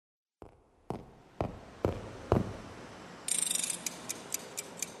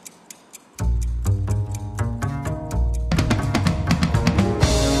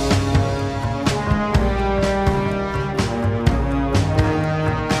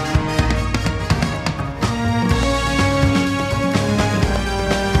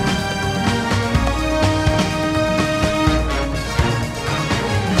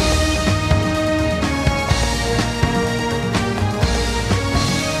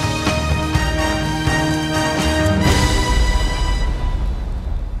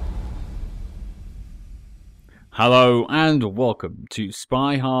Hello and welcome to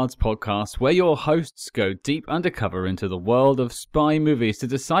Spy Hard's podcast, where your hosts go deep undercover into the world of spy movies to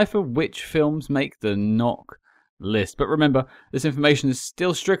decipher which films make the knock list. But remember, this information is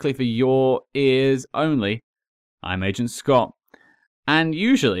still strictly for your ears only. I'm Agent Scott, and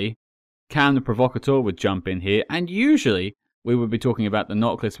usually Cam the Provocateur would jump in here, and usually we would be talking about the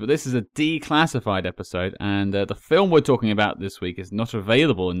knock list, but this is a declassified episode, and the film we're talking about this week is not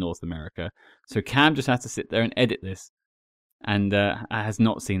available in North America, so Cam just has to sit there and edit this, and has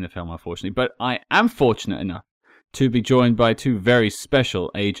not seen the film, unfortunately. But I am fortunate enough to be joined by two very special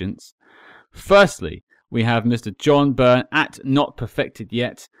agents. Firstly, we have Mr. John Byrne at Not Perfected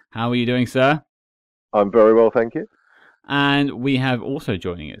Yet. How are you doing, sir? I'm very well, thank you. And we have also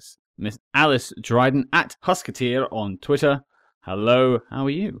joining us Miss Alice Dryden at Husketeer on Twitter. Hello, how are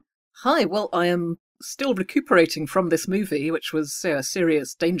you? Hi, well, I am still recuperating from this movie, which was a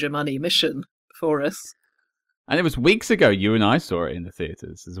serious danger money mission for us. And it was weeks ago you and I saw it in the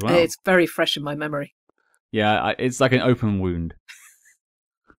theatres as well. It's very fresh in my memory. Yeah, it's like an open wound.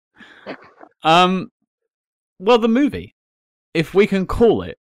 Well, the movie, if we can call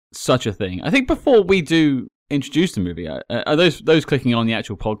it such a thing. I think before we do introduce the movie, those clicking on the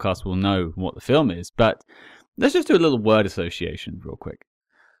actual podcast will know what the film is, but let's just do a little word association real quick.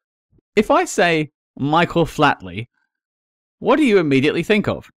 If I say Michael Flatley, what do you immediately think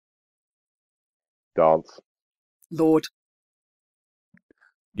of? Dance. Lord.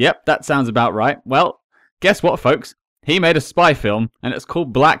 Yep, that sounds about right. Well, guess what, folks? He made a spy film, and it's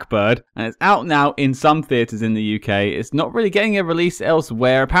called Blackbird, and it's out now in some theatres in the UK. It's not really getting a release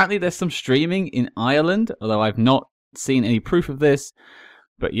elsewhere. Apparently there's some streaming in Ireland, although I've not seen any proof of this.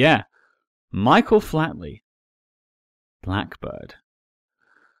 But yeah, Michael Flatley. Blackbird.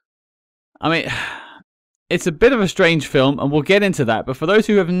 I mean, it's a bit of a strange film, and we'll get into that. But for those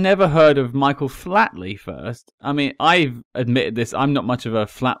who have never heard of Michael Flatley first, I mean, I've admitted this. I'm not much of a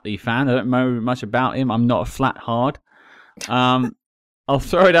Flatley fan. I don't know much about him. I'm not a flat hard. I'll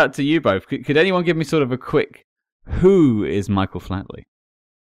throw it out to you both. Could anyone give me sort of a quick, who is Michael Flatley?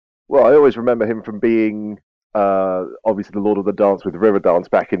 Well, I always remember him from being obviously the Lord of the Dance with Riverdance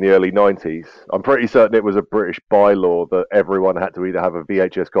back in the early 90s. I'm pretty certain it was a British bylaw that everyone had to either have a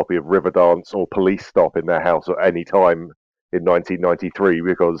VHS copy of Riverdance or Police Stop in their house at any time in 1993,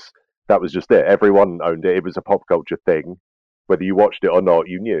 because that was just it. Everyone owned it. It was a pop culture thing. Whether you watched it or not,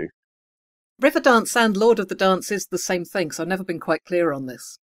 you knew. Riverdance and Lord of the Dance is the same thing, so I've never been quite clear on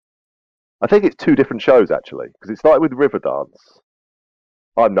this. I think it's two different shows, actually, because it started with Riverdance.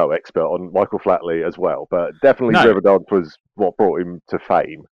 I'm no expert on Michael Flatley as well, but definitely No. Riverdance was what brought him to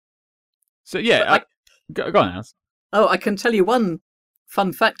fame. So yeah, go on, Alice. Oh, I can tell you one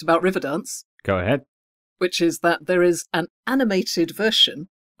fun fact about Riverdance, Go ahead. which is that there is an animated version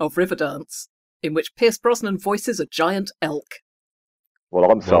of Riverdance in which Pierce Brosnan voices a giant elk.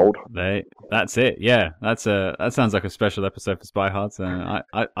 Well, I'm sold. That's it. Yeah, that sounds like a special episode for Spy Hard. So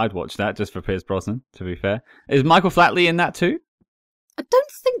I'd watch that just for Pierce Brosnan. To be fair, is Michael Flatley in that too? I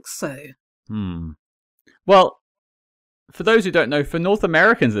don't think so. Well, for those who don't know, for North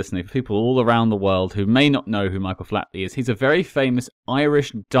Americans listening, for people all around the world who may not know who Michael Flatley is, he's a very famous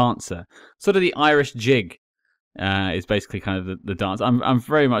Irish dancer. Sort of the Irish jig is basically kind of the dance. I'm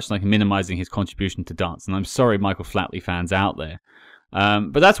very much like minimizing his contribution to dance, and I'm sorry, Michael Flatley fans out there.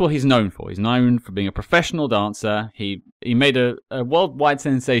 But that's what he's known for. He's known for being a professional dancer. He made a worldwide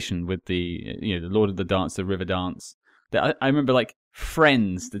sensation with the Lord of the Dance, the Riverdance. I remember like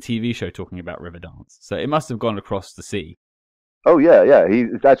Friends, the TV show, talking about Riverdance. So it must have gone across the sea. Oh, yeah.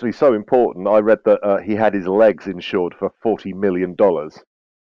 He's actually so important. I read that he had his legs insured for $40 million.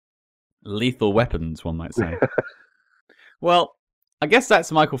 Lethal weapons, one might say. Well, I guess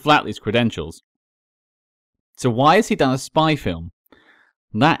that's Michael Flatley's credentials. So why has he done a spy film?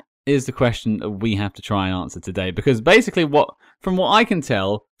 That is the question that we have to try and answer today. Because basically from what I can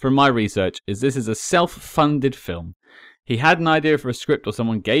tell from my research is this is a self-funded film. He had an idea for a script, or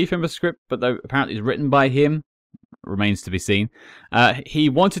someone gave him a script, but though apparently it's written by him, remains to be seen. He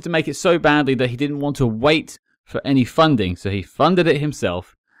wanted to make it so badly that he didn't want to wait for any funding, so he funded it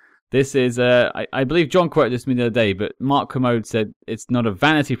himself. This is, I believe John quoted this to me the other day, but Mark Kermode said it's not a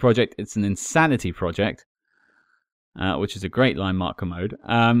vanity project, it's an insanity project, which is a great line, Mark Kermode.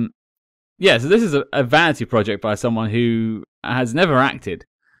 So this is a vanity project by someone who has never acted,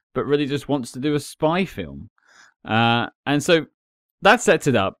 but really just wants to do a spy film. And so that sets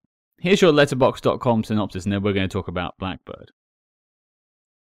it up. Here's your letterboxd.com synopsis, and then we're going to talk about Blackbird.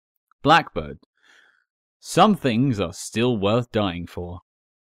 Blackbird. Some things are still worth dying for.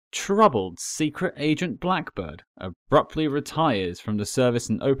 troubled secret agent Blackbird abruptly retires from the service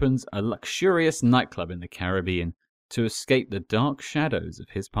and opens a luxurious nightclub in the Caribbean to escape the dark shadows of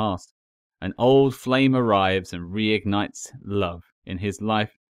his past. An old flame arrives and reignites love in his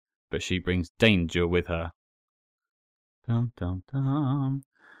life, but she brings danger with her. Dum, dum, dum.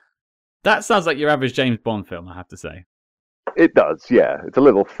 That sounds like your average James Bond film, I have to say. It does, yeah. It's a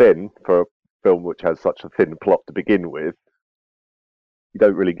little thin for a film which has such a thin plot to begin with. You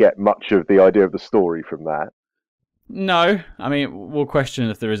don't really get much of the idea of the story from that. No, I mean, we'll question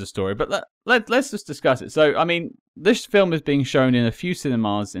if there is a story, but let's just discuss it. So, I mean, this film is being shown in a few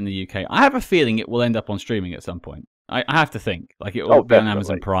cinemas in the UK. I have a feeling it will end up on streaming at some point. I have to think. Like, it will be on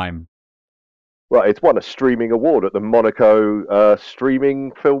Amazon Prime. Well, it's won a streaming award at the Monaco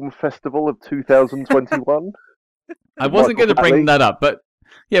Streaming Film Festival of 2021. I wasn't going to bring that up, but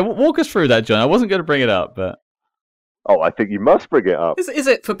yeah, walk us through that, John. I wasn't going to bring it up, but... Oh, I think you must bring it up. Is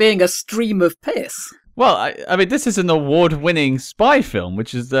it for being a stream of piss? Well, I mean, this is an award-winning spy film,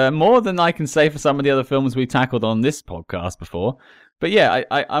 which is more than I can say for some of the other films we tackled on this podcast before. But yeah,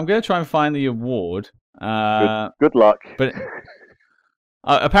 I'm going to try and find the award. Good luck. But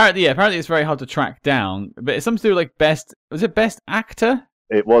apparently it's very hard to track down. But it's something to do with, like, was it Best Actor?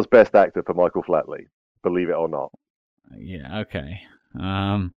 It was Best Actor for Michael Flatley, believe it or not. Yeah, okay.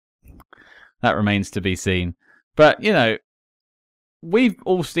 That remains to be seen. But, you know, we've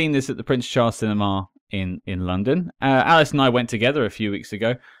all seen this at the Prince Charles Cinema in London. Alice and I went together a few weeks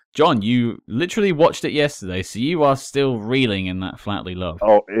ago. John, you literally watched it yesterday, so you are still reeling in that Flatley love.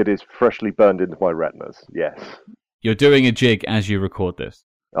 Oh, it is freshly burned into my retinas, yes. You're doing a jig as you record this.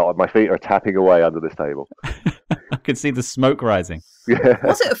 Oh, my feet are tapping away under this table. I can see the smoke rising. Yeah.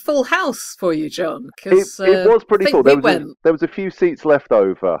 Was it a full house for you, John? It was pretty full. There was a few seats left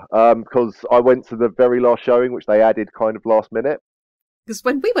over because I went to the very last showing, which they added kind of last minute. Because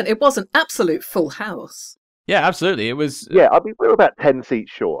when we went, it was an absolute full house. Yeah, absolutely. It was. Yeah, I mean, we were about 10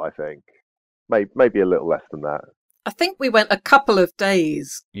 seats short, I think. Maybe a little less than that. I think we went a couple of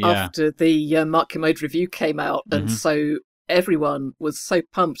days after the Mark Kermode review came out, and so everyone was so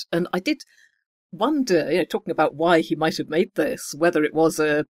pumped. And I did wonder, talking about why he might have made this, whether it was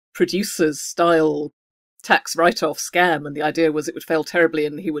a producer's style tax write-off scam, and the idea was it would fail terribly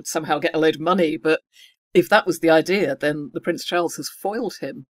and he would somehow get a load of money. But if that was the idea, then the Prince Charles has foiled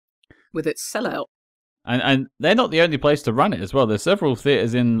him with its sellout. And they're not the only place to run it as well. There's several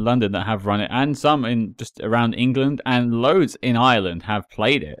theatres in London that have run it, and some in just around England, and loads in Ireland have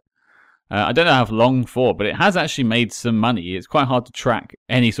played it. I don't know how long for, but it has actually made some money. It's quite hard to track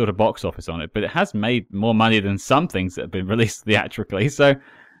any sort of box office on it, but it has made more money than some things that have been released theatrically. So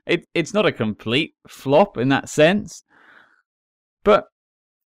it's not a complete flop in that sense. But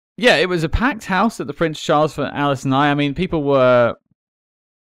yeah, it was a packed house at the Prince Charles for Alice and I. I mean, people were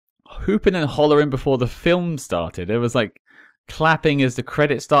hooping and hollering before the film started. It was like clapping as the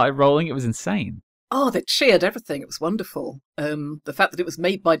credits started rolling. It was insane. Oh, they cheered everything. It was wonderful. The fact that it was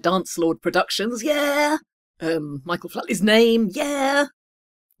made by Dance Lord Productions, yeah. Michael Flatley's name, yeah.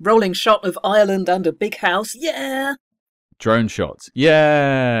 Rolling shot of Ireland and a big house, yeah. Drone shots,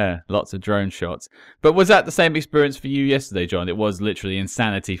 yeah. Lots of drone shots. But was that the same experience for you yesterday, John? It was literally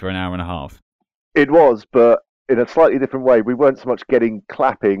insanity for an hour and a half. It was, but in a slightly different way. We weren't so much getting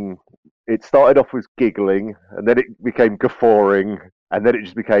clapping. It started off with giggling, and then it became guffawing, and then it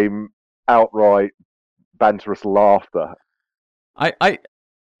just became outright banterous laughter. I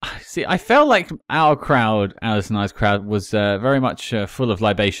see. I felt like our crowd, Alice and I's crowd, was very much full of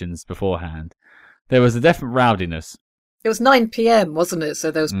libations beforehand. There was a definite rowdiness. It was 9 p.m, wasn't it?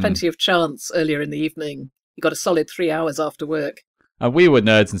 So there was plenty of chance earlier in the evening. You got a solid 3 hours after work. We were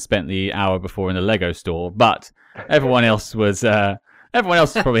nerds and spent the hour before in the Lego store, but everyone else was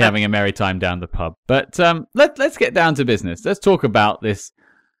probably having a merry time down the pub. But let's get down to business. Let's talk about this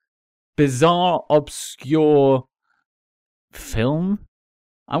bizarre, obscure film.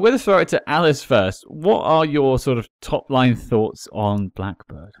 I'm going to throw it to Alice first. What are your sort of top-line thoughts on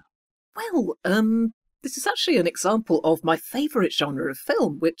Blackbird? Well, this is actually an example of my favourite genre of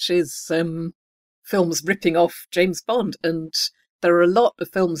film, which is films ripping off James Bond. And there are a lot of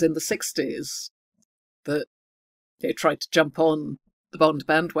films in the 60s that tried to jump on the Bond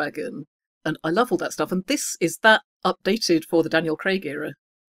bandwagon. And I love all that stuff. And this is that updated for the Daniel Craig era.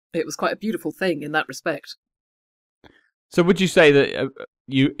 It was quite a beautiful thing in that respect. So would you say that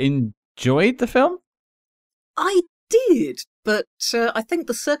you enjoyed the film? I did, but I think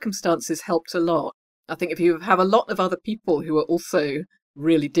the circumstances helped a lot. I think if you have a lot of other people who are also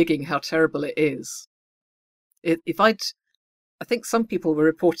really digging how terrible it is, I think some people were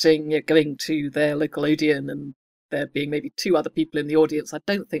reporting going to their local Odeon and there being maybe 2 other people in the audience, I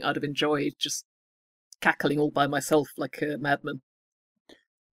don't think I'd have enjoyed just cackling all by myself like a madman.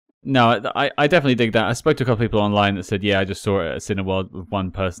 No, I definitely dig that. I spoke to a couple of people online that said, yeah, I just saw it at Cineworld with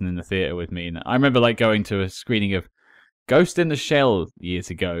one person in the theatre with me. And I remember like going to a screening of Ghost in the Shell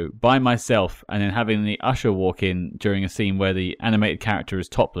years ago by myself, and then having the usher walk in during a scene where the animated character is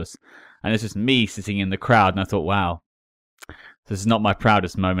topless. And it's just me sitting in the crowd, and I thought, wow, this is not my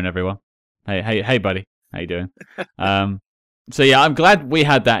proudest moment, everyone. Hey, buddy. How you doing? So yeah, I'm glad we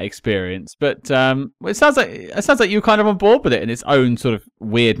had that experience. But it sounds like you were kind of on board with it in its own sort of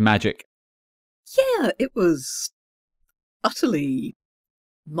weird magic. Yeah, it was utterly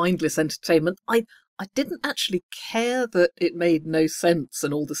mindless entertainment. I didn't actually care that it made no sense,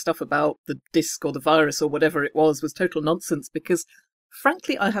 and all the stuff about the disc or the virus or whatever it was total nonsense, because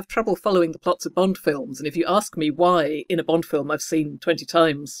frankly I have trouble following the plots of Bond films, and if you ask me why in a Bond film I've seen 20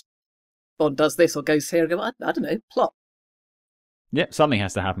 times Bond does this or goes here, I go, I don't know, plot. Yep, something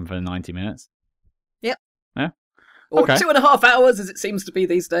has to happen for 90 minutes. Yep. Yeah. Or okay. 2.5 hours, as it seems to be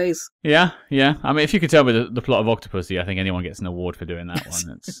these days. Yeah. I mean, if you could tell me the plot of Octopussy, I think anyone gets an award for doing that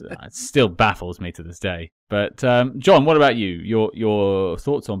one. It still baffles me to this day. But John, what about you? Your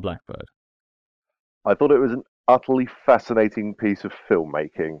thoughts on Blackbird? I thought it was an utterly fascinating piece of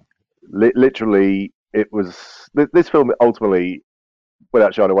filmmaking. Literally, it was this film ultimately,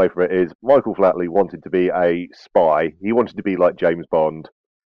 without shying away from it, is Michael Flatley wanted to be a spy. He wanted to be like James Bond.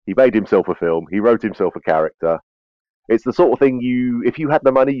 He made himself a film. He wrote himself a character. It's the sort of thing if you had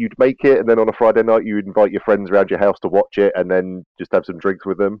the money, you'd make it, and then on a Friday night, you'd invite your friends around your house to watch it, and then just have some drinks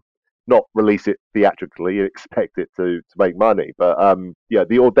with them. Not release it theatrically and expect it to make money. But yeah,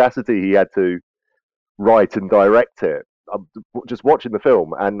 the audacity he had to write and direct it. I'm just watching the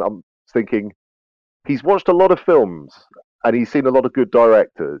film, and I'm thinking, he's watched a lot of films, and he's seen a lot of good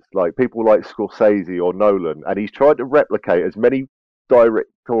directors, like people like Scorsese or Nolan, and he's tried to replicate as many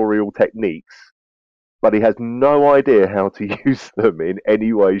directorial techniques, but he has no idea how to use them in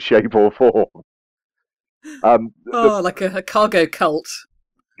any way, shape, or form. Like a cargo cult.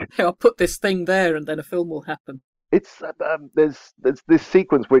 I'll put this thing there, and then a film will happen. It's there's this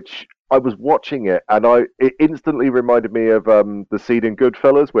sequence which I was watching it, and it instantly reminded me of the scene in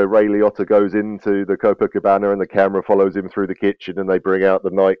Goodfellas where Ray Liotta goes into the Copacabana and the camera follows him through the kitchen, and they bring out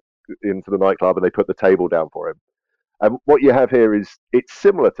into the nightclub and they put the table down for him. And what you have here is it's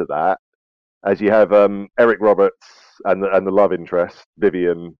similar to that, as you have Eric Roberts and the love interest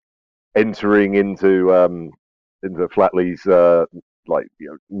Vivian entering into Flatley's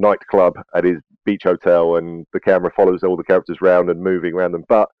nightclub at his beach hotel, and the camera follows all the characters around and moving around them,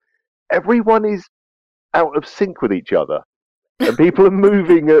 but everyone is out of sync with each other, and people are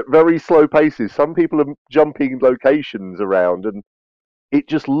moving at very slow paces. Some people are jumping locations around, and it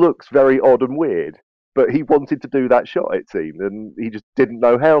just looks very odd and weird. But he wanted to do that shot, it seemed, and he just didn't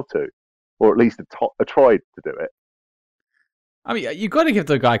know how to, or at least tried to do it. I mean, you got to give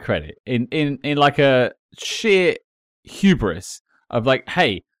the guy credit in like a sheer hubris of like,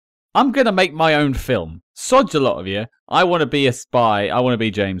 hey, I'm going to make my own film. Sod a lot of you. I want to be a spy. I want to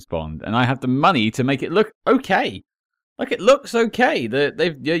be James Bond. And I have the money to make it look okay. Like, it looks okay.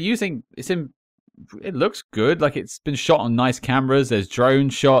 They're using... It looks good. Like, it's been shot on nice cameras. There's drone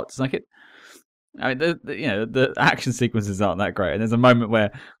shots. Like, it... I mean, the action sequences aren't that great. And there's a moment where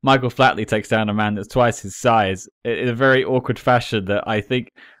Michael Flatley takes down a man that's twice his size in a very awkward fashion that I think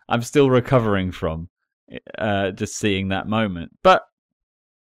I'm still recovering from. Just seeing that moment. But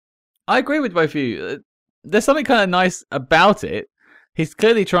I agree with both of you. There's something kind of nice about it. He's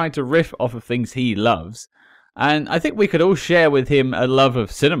clearly trying to riff off of things he loves, and I think we could all share with him a love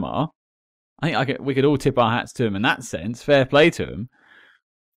of cinema. I think we could all tip our hats to him in that sense. Fair play to him.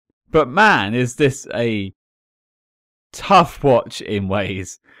 But man, is this a tough watch in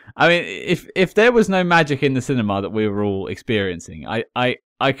ways. I mean, if there was no magic in the cinema that we were all experiencing,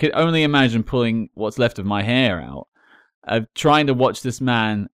 I could only imagine pulling what's left of my hair out of trying to watch this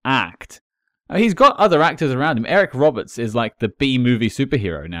man act. He's got other actors around him. Eric Roberts is like the B-movie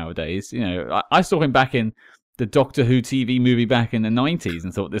superhero nowadays. You know, I saw him back in the Doctor Who TV movie back in the 90s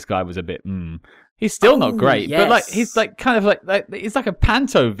and thought this guy was a bit, He's still not great, yes. But like he's like kind of like he's like a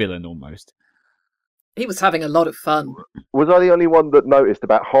panto villain almost. He was having a lot of fun. Was I the only one that noticed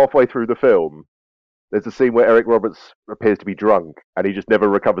about halfway through the film, there's a scene where Eric Roberts appears to be drunk and he just never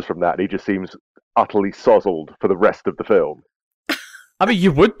recovers from that, and he just seems utterly sozzled for the rest of the film. I mean,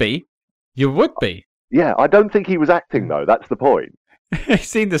 you would be. You would be. Yeah, I don't think he was acting, though. That's the point. He's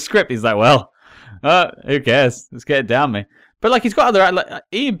seen the script. He's like, well, who cares? Let's get it down me. But like, he's got other... Like,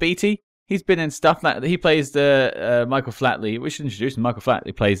 Ian Beattie, he's been in stuff like... He plays Michael Flatley. We should introduce him. Michael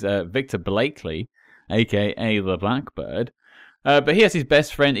Flatley plays Victor Blakely. a.k.a. the Blackbird. But he has his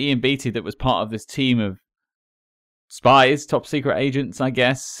best friend, Ian Beattie, that was part of this team of spies, top secret agents, I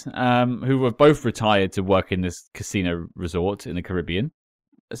guess, who were both retired to work in this casino resort in the Caribbean.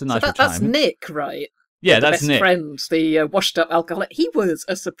 It's a nice retirement. That's Nick, right? Yeah, that's Nick. The best friend, the washed-up alcoholic. He was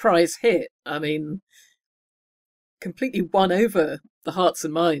a surprise hit. I mean, completely won over the hearts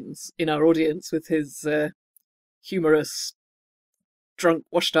and minds in our audience with his humorous, drunk,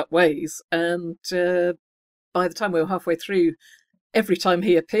 washed-up ways. And by the time we were halfway through, every time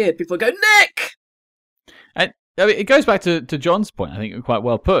he appeared, people would go, Nick! And I mean, it goes back to John's point, I think quite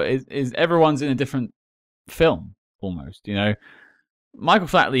well put, is everyone's in a different film, almost, you know? Michael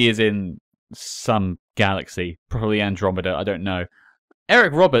Flatley is in some galaxy, probably Andromeda, I don't know.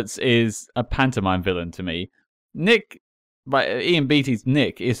 Eric Roberts is a pantomime villain to me. Ian Beattie's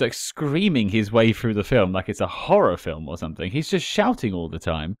Nick is like screaming his way through the film like it's a horror film or something. He's just shouting all the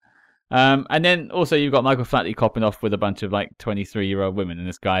time. And then also you've got Michael Flatley copping off with a bunch of like 23-year-old women, and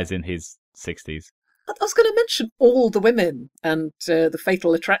this guy's in his 60s. I was going to mention all the women and the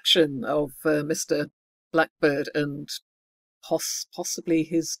fatal attraction of Mr. Blackbird and possibly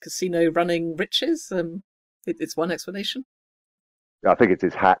his casino running riches. It's one explanation. I think it's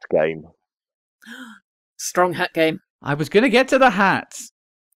his hat game. Strong hat game. I was going to get to the hats.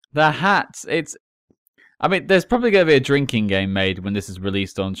 The hats. There's probably going to be a drinking game made when this is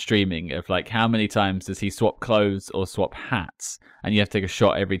released on streaming of like how many times does he swap clothes or swap hats, and you have to take a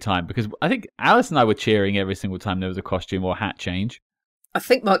shot every time, because I think Alice and I were cheering every single time there was a costume or hat change. I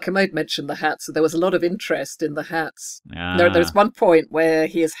think Mark Kermode mentioned the hats, so there was a lot of interest in the hats. There's one point where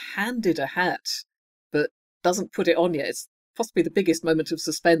he is handed a hat but doesn't put it on yet. It's possibly the biggest moment of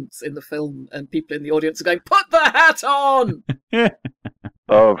suspense in the film, and people in the audience are going, "Put the hat on!"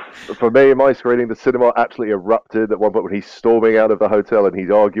 For me, in my screening, the cinema absolutely erupted at one point when he's storming out of the hotel and he's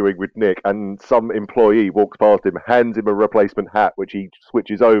arguing with Nick, and some employee walks past him, hands him a replacement hat, which he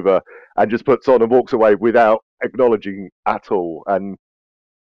switches over and just puts on and walks away without acknowledging at all. And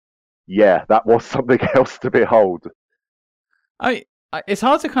yeah, that was something else to behold. It's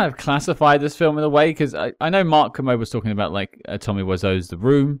hard to kind of classify this film in a way, because I know Mark Kermode was talking about like Tommy Wiseau's The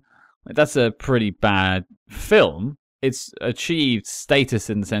Room. Like, that's a pretty bad film. It's achieved status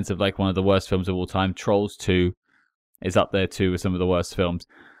in the sense of like one of the worst films of all time. Trolls 2 is up there too with some of the worst films.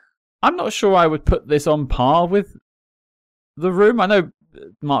 I'm not sure I would put this on par with The Room. I know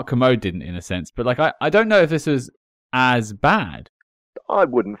Mark Kermode didn't in a sense, but like I don't know if this was as bad. I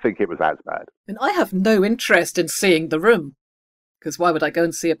wouldn't think it was as bad. And I have no interest in seeing The Room, because why would I go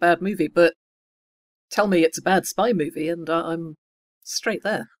and see a bad movie? But tell me it's a bad spy movie and I'm straight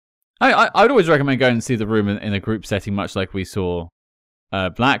there. I would always recommend going and see The Room in a group setting, much like we saw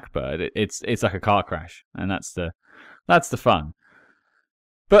Blackbird. It's like a car crash, and that's the fun.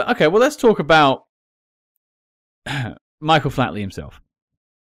 But okay, well, let's talk about Michael Flatley himself,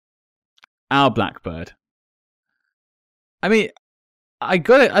 our Blackbird. I mean, I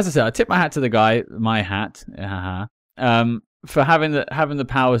got it. As I said, I tip my hat to the guy, for having the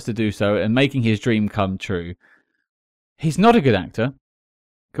powers to do so and making his dream come true. He's not a good actor.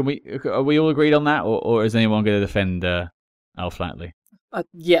 Are we all agreed on that, or is anyone going to defend Al Flatley?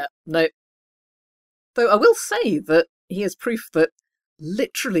 Yeah, no. Though I will say that he is proof that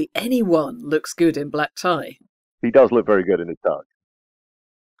literally anyone looks good in black tie. He does look very good in his tie.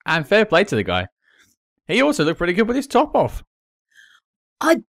 And fair play to the guy. He also looked pretty good with his top off.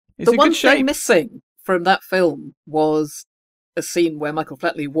 The one thing missing from that film was a scene where Michael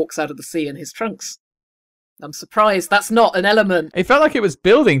Flatley walks out of the sea in his trunks. I'm surprised that's not an element. It felt like it was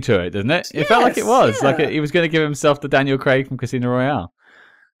building to it, didn't it? It felt like it was. Yeah. Like he was going to give himself the Daniel Craig from Casino Royale.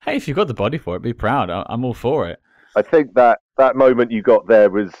 Hey, if you've got the body for it, be proud. I'm all for it. I think that moment you got there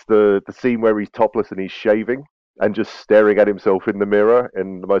was the scene where he's topless and he's shaving and just staring at himself in the mirror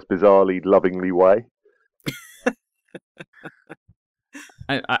in the most bizarrely, lovingly way.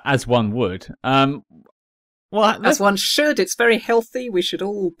 As one would. As one should. It's very healthy. We should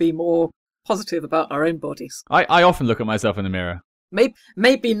all be more positive about our own bodies. I often look at myself in the mirror.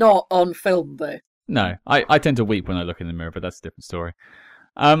 Maybe not on film, though. No, I tend to weep when I look in the mirror, but that's a different story.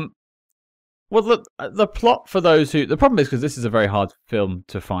 Well, the plot for those who... The problem is because this is a very hard film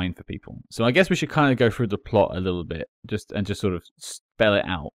to find for people. So I guess we should kind of go through the plot a little bit just sort of spell it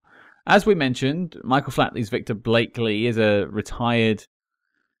out. As we mentioned, Michael Flatley's Victor Blakely is a retired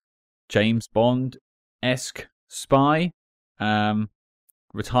James Bond-esque spy.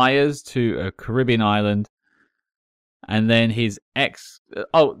 Retires to a Caribbean island, and then his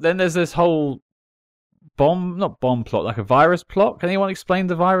then there's this whole not bomb plot, like a virus plot. Can anyone explain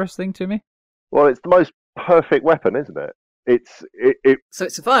the virus thing to me? Well, it's the most perfect weapon, isn't it? So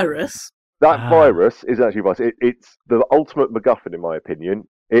it's a virus, That virus is actually it's the ultimate MacGuffin, in my opinion.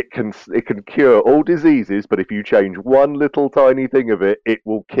 It can cure all diseases, but if you change one little tiny thing of it, it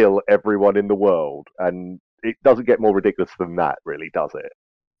will kill everyone in the world. And it doesn't get more ridiculous than that, really, does it?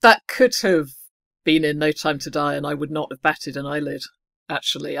 That could have been in No Time to Die, and I would not have batted an eyelid,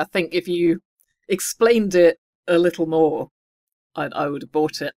 actually. I think if you explained it a little more, I would have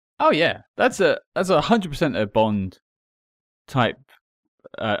bought it. Oh, yeah. That's 100% a Bond type,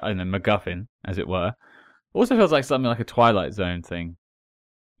 I don't know, MacGuffin, as it were. Also feels like something like a Twilight Zone thing.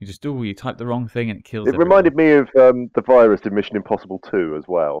 You type the wrong thing and it kills everyone. Reminded me of the virus in Mission Impossible 2 as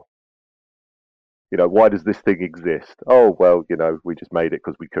well. Why does this thing exist? Oh, well, we just made it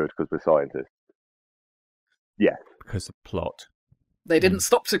because we could, because we're scientists. Yeah. Because of plot. They didn't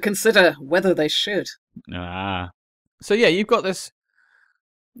stop to consider whether they should. So yeah, you've got this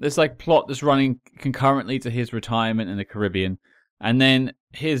like plot that's running concurrently to his retirement in the Caribbean, and then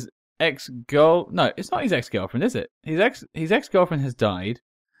his no, it's not his ex-girlfriend, is it? His ex-girlfriend has died.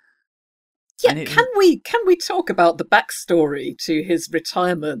 Yeah, can we talk about the backstory to his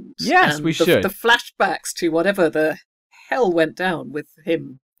retirement? Yes, we should. The flashbacks to whatever the hell went down with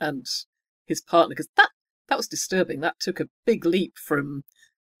him and his partner, because that was disturbing. That took a big leap from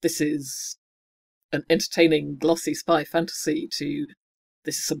this is an entertaining, glossy spy fantasy to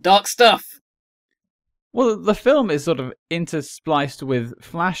this is some dark stuff. Well, the film is sort of interspliced with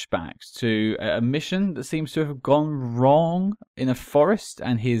flashbacks to a mission that seems to have gone wrong in a forest,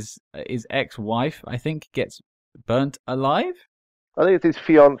 and his ex-wife, I think, gets burnt alive. I think it's his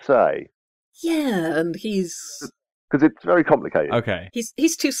fiancée. Yeah, and he's... Because it's very complicated. Okay.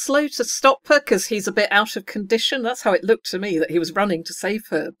 He's too slow to stop her because he's a bit out of condition. That's how it looked to me, that he was running to save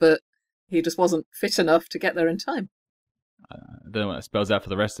her, but he just wasn't fit enough to get there in time. I don't know what that spells out for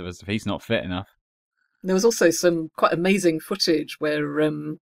the rest of us if he's not fit enough. There was also some quite amazing footage where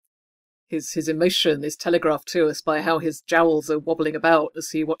his emotion is telegraphed to us by how his jowls are wobbling about as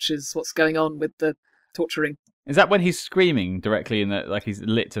he watches what's going on with the torturing. Is that when he's screaming directly like he's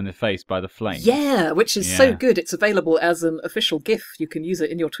lit in the face by the flame? Yeah, which is so good. It's available as an official GIF. You can use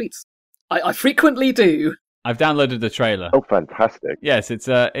it in your tweets. I frequently do. I've downloaded the trailer. Oh, fantastic! Yes, it's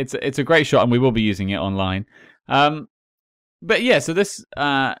a great shot, and we will be using it online. But yeah, so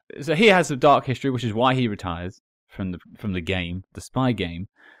he has a dark history, which is why he retires from the game, the spy game,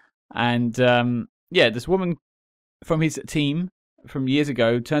 and this woman from his team from years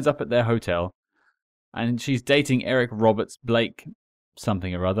ago turns up at their hotel, and she's dating Eric Roberts Blake,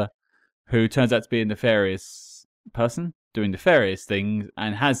 something or other, who turns out to be a nefarious person doing nefarious things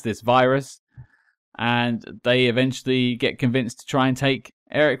and has this virus, and they eventually get convinced to try and take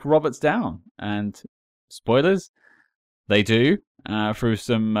Eric Roberts down. And spoilers. They do, through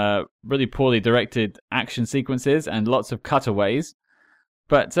some really poorly directed action sequences and lots of cutaways.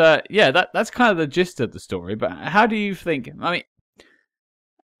 But that's kind of the gist of the story. But how do you think, I mean,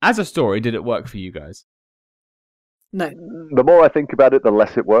 as a story, did it work for you guys? No. The more I think about it, the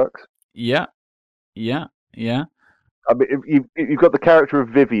less it works. Yeah. I mean, you've got the character of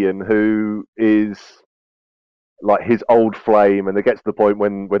Vivian, who is like his old flame, and it gets to the point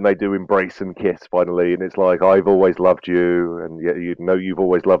when they do embrace and kiss finally, and it's like, I've always loved you, and yet you've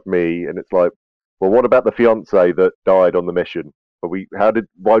always loved me, and it's like, well, what about the fiancé that died on the mission?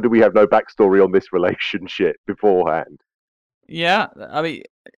 Why do we have no backstory on this relationship beforehand? Yeah, I mean,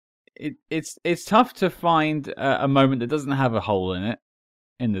 it's tough to find a moment that doesn't have a hole in it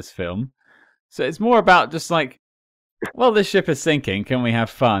in this film, so it's more about just like, well, this ship is sinking. Can we have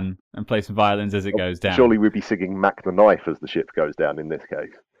fun and play some violins as it goes down? Surely we'd be singing Mac the Knife as the ship goes down in this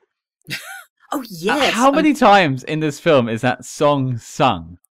case. Oh, yes. How many times in this film is that song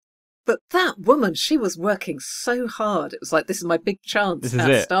sung? But that woman, she was working so hard. It was like, this is my big chance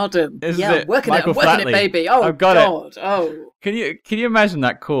at stardom. I'm working it, baby. Oh, I've got God. It. Oh. Can you imagine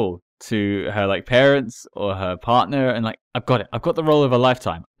that call to her like parents or her partner and like, I've got it. I've got the role of a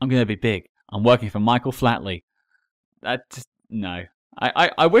lifetime. I'm going to be big. I'm working for Michael Flatley. No.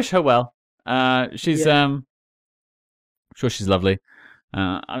 I wish her well. She's I'm sure she's lovely.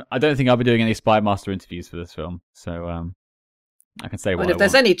 I don't think I'll be doing any Spy Master interviews for this film, so I can say what I want. If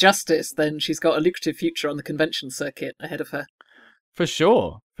there's any justice, then she's got a lucrative future on the convention circuit ahead of her. For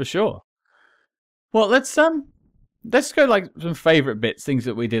sure. Well, let's go like some favourite bits, things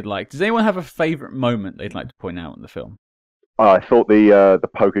that we did like. Does anyone have a favourite moment they'd like to point out in the film? I thought the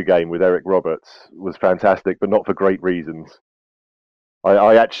poker game with Eric Roberts was fantastic, but not for great reasons.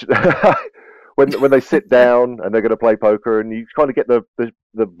 I actually, when they sit down and they're going to play poker, and you kind of get the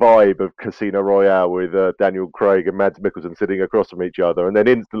vibe of Casino Royale with Daniel Craig and Mads Mikkelsen sitting across from each other, and then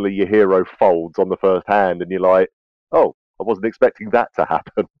instantly your hero folds on the first hand, and you're like, oh, I wasn't expecting that to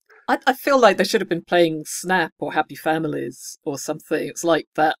happen. I feel like they should have been playing Snap or Happy Families or something. It's like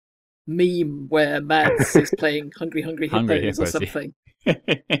that meme where Mads is playing Hungry Hungry Hippos or something.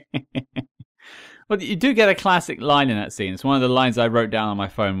 Well, you do get a classic line in that scene. It's one of the lines I wrote down on my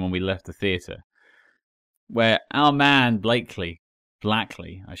phone when we left the theatre, where our man Blackley,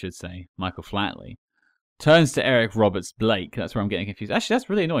 I should say, Michael Flatley, turns to Eric Roberts Blake. That's where I'm getting confused. Actually, that's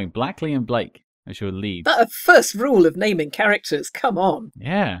really annoying. Blackley and Blake as your lead. That first rule of naming characters. Come on.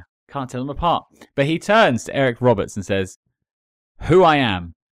 Yeah, can't tell them apart. But he turns to Eric Roberts and says, "Who I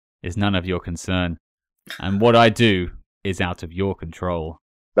am is none of your concern, and what I do is out of your control."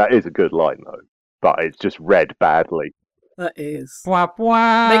 That is a good line, though, but it's just read badly. That is. Bwah,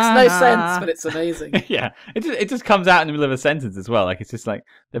 bwah. Makes no sense, but it's amazing. Yeah, it just comes out in the middle of a sentence as well. Like, it's just like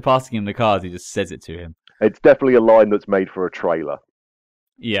they're passing him the cards, he just says it to him. It's definitely a line that's made for a trailer.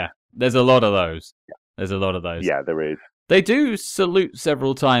 Yeah, there's a lot of those. There's a lot of those. Yeah, there is. They do salute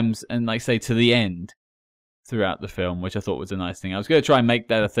several times and, like, say, to the end throughout the film, which I thought was a nice thing. I was going to try and make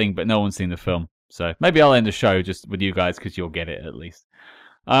that a thing, but no one's seen the film. So maybe I'll end the show just with you guys because you'll get it at least.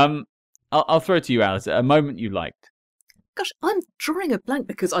 I'll throw it to you, Alice. A moment you liked. Gosh, I'm drawing a blank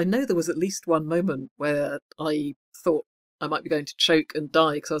because I know there was at least one moment where I thought I might be going to choke and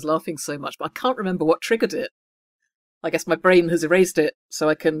die because I was laughing so much, but I can't remember what triggered it. I guess my brain has erased it so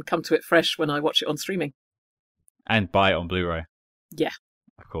I can come to it fresh when I watch it on streaming. And buy it on Blu-ray. Yeah.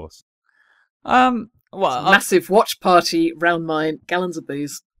 Of course. Massive watch party round mine, gallons of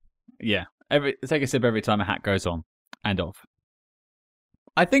booze. Yeah. Take a sip every time a hat goes on and off.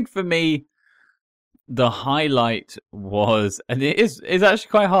 I think for me, the highlight was, and it's actually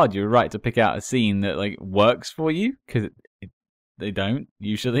quite hard, you're right, to pick out a scene that like works for you, because they don't,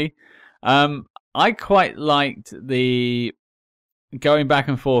 usually. I quite liked the going back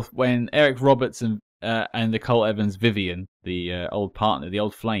and forth when Eric Roberts and Nicole Evans Vivian, the old partner, the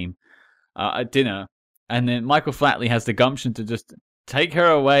old flame, at dinner, and then Michael Flatley has the gumption to just take her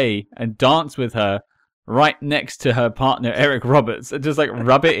away and dance with her right next to her partner Eric Roberts and just like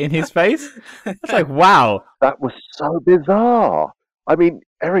rub it in his face. It's like, wow. That was so bizarre. I mean,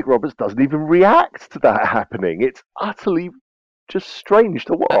 Eric Roberts doesn't even react to that happening. It's utterly just strange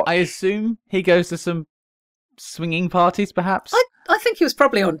to watch. I assume he goes to some swinging parties, perhaps? I think he was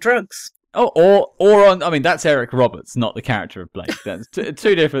probably on drugs. Oh, or on, I mean, that's Eric Roberts, not the character of Blake. That's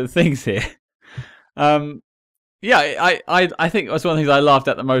two different things here. Yeah, I think that's one of the things I laughed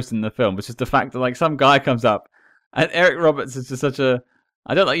at the most in the film, which is the fact that like some guy comes up and Eric Roberts is just such a,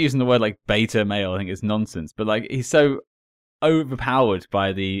 I don't like using the word like beta male, I think it's nonsense, but like he's so overpowered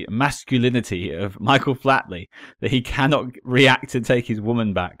by the masculinity of Michael Flatley that he cannot react and take his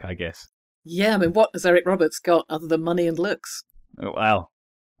woman back, I guess. Yeah, I mean, what has Eric Roberts got other than money and looks? Well,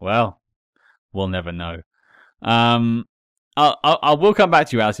 we'll never know. I will come back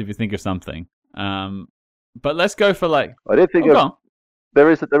to you, Alice, if you think of something. But let's go for like. I did think there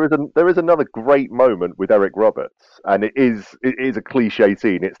is another great moment with Eric Roberts, and it is a cliche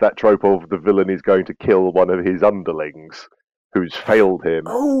scene. It's that trope of the villain is going to kill one of his underlings who's failed him.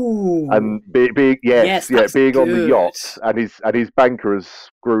 Oh, and being good. On the yacht, and his banker has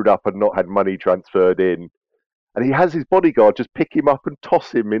screwed up and not had money transferred in, and he has his bodyguard just pick him up and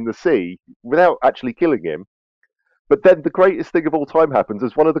toss him in the sea without actually killing him. But then the greatest thing of all time happens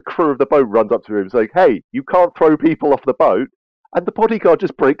as one of the crew of the boat runs up to him saying, "Hey, you can't throw people off the boat." And the bodyguard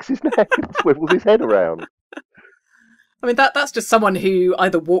just breaks his neck and swivels his head around. I mean, that's just someone who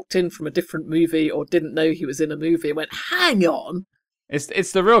either walked in from a different movie or didn't know he was in a movie and went, "Hang on."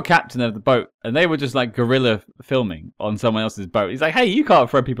 It's the real captain of the boat, and they were just like guerrilla filming on someone else's boat. He's like, "Hey, you can't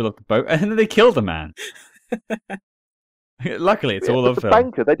throw people off the boat," and then they killed the man. Luckily, it's all on film. The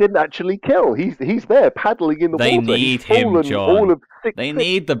banker they didn't actually kill. He's there paddling in the water. They need him, John. They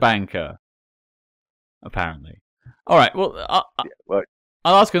need the banker. Apparently. All right. Well,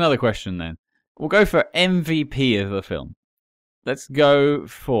 I'll ask another question then. We'll go for MVP of the film. Let's go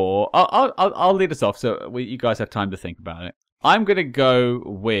for. I'll lead us off so you guys have time to think about it. I'm going to go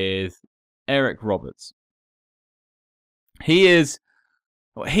with Eric Roberts. He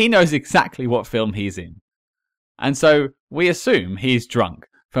knows exactly what film he's in. And so we assume he's drunk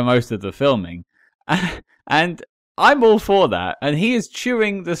for most of the filming. And I'm all for that. And he is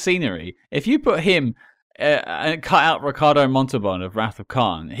chewing the scenery. If you put him and cut out Ricardo Montalban of Wrath of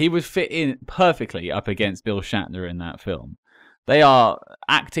Khan, he would fit in perfectly up against Bill Shatner in that film. They are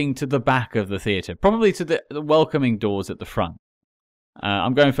acting to the back of the theatre, probably to the welcoming doors at the front.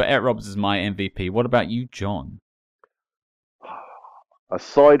 I'm going for Eric Roberts as my MVP. What about you, John?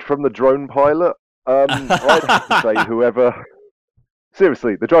 Aside from the drone pilot, I'd have to say whoever...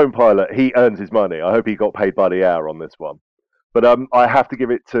 Seriously, the drone pilot, he earns his money. I hope he got paid by the hour on this one. But I have to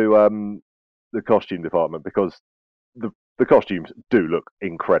give it to the costume department because the costumes do look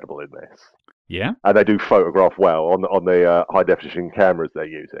incredible in this. Yeah, and they do photograph well on the high definition cameras they're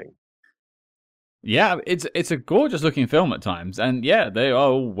using. Yeah, it's a gorgeous looking film at times, and yeah, they are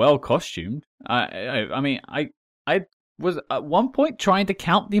all well costumed. I mean, I was at one point trying to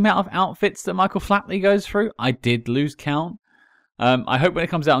count the amount of outfits that Michael Flatley goes through. I did lose count. I hope when it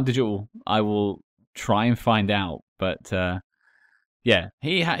comes out on digital, I will try and find out. But yeah,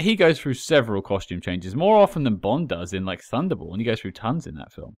 he goes through several costume changes more often than Bond does in like Thunderball, and he goes through tons in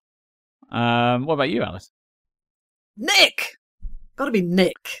that film. What about you, Alice? Nick, gotta be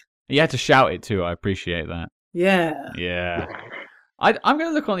Nick. You had to shout it too. I appreciate that. Yeah. Yeah. I'm going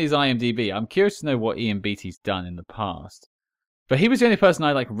to look on his IMDb. I'm curious to know what Ian Beattie's done in the past. But he was the only person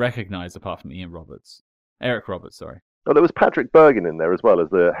I recognized apart from Eric Roberts, sorry. Oh, there was Patrick Bergin in there as well as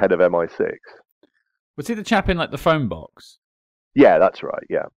the head of MI6. Was he the chap in the phone box? Yeah, that's right.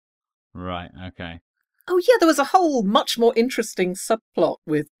 Yeah. Right. Okay. Oh yeah, there was a whole much more interesting subplot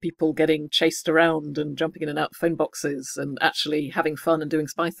with people getting chased around and jumping in and out of phone boxes and actually having fun and doing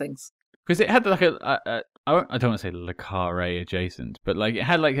spy things. Because it had I don't want to say Le Carré adjacent, but it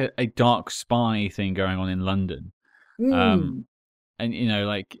had a dark spy thing going on in London. And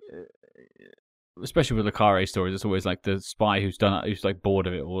especially with Le Carré stories, it's always the spy who's bored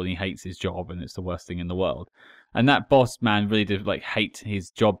of it all and he hates his job and it's the worst thing in the world. And that boss man really did hate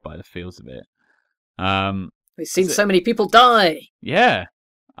his job by the feels of it. We've seen so many people die. Yeah,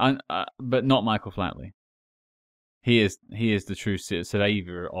 but not Michael Flatley. He is the true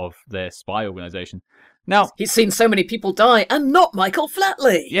savior of their spy organization. Now he's seen so many people die, and not Michael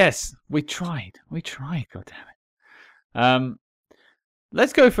Flatley. Yes, we tried. God damn it.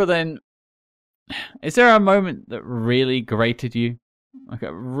 Let's go for then. Is there a moment that really grated you,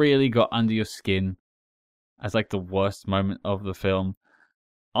 it really got under your skin, as the worst moment of the film?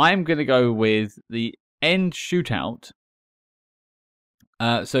 I'm going to go with the end shootout.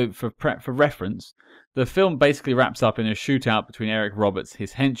 So for reference, the film basically wraps up in a shootout between Eric Roberts,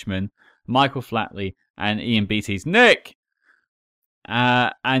 his henchman, Michael Flatley, and Ian Beattie's Nick.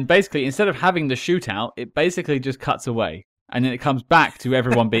 And basically, instead of having the shootout, it basically just cuts away. And then it comes back to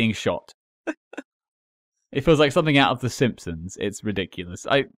everyone being shot. It feels like something out of The Simpsons. It's ridiculous.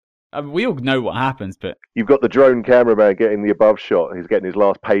 We all know what happens, but... You've got the drone cameraman getting the above shot. He's getting his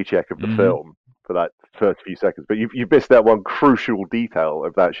last paycheck of the film for that first few seconds. But you've missed that one crucial detail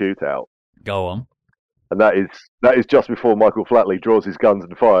of that shootout. Go on. And that is just before Michael Flatley draws his guns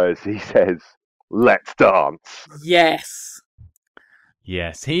and fires. He says, "Let's dance." Yes.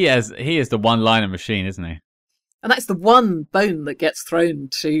 Yes, he is the one-liner machine, isn't he? And that's the one bone that gets thrown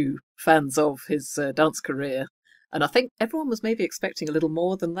to fans of his dance career. And I think everyone was maybe expecting a little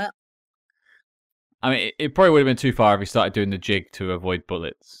more than that. I mean, it probably would have been too far if he started doing the jig to avoid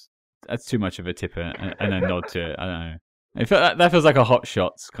bullets. That's too much of a tip and a nod to it. I don't know. That feels like a Hot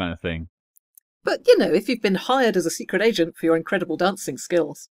Shots kind of thing. But, if you've been hired as a secret agent for your incredible dancing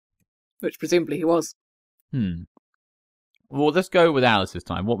skills, which presumably he was. Well, let's go with Alice this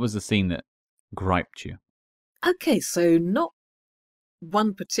time. What was the scene that griped you? Okay, so not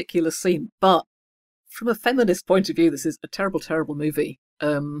one particular scene, but from a feminist point of view, this is a terrible, terrible movie.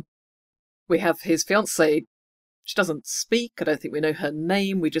 We have his fiancée. She doesn't speak. I don't think we know her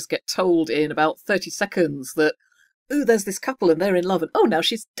name. We just get told in about 30 seconds that, oh, there's this couple and they're in love. And, oh, now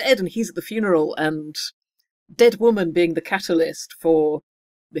she's dead and he's at the funeral. And dead woman being the catalyst for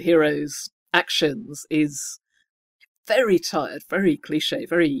the hero's actions is very tired, very cliche,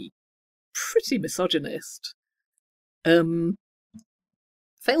 pretty misogynist.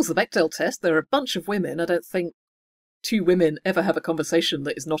 Fails the Bechdel test. There are a bunch of women. I don't think two women ever have a conversation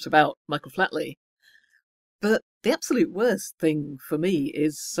that is not about Michael Flatley. But the absolute worst thing for me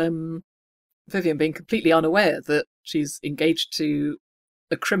is Vivian being completely unaware that she's engaged to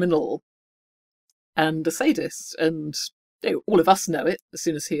a criminal and a sadist. And all of us know it as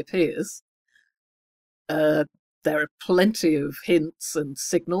soon as he appears. There are plenty of hints and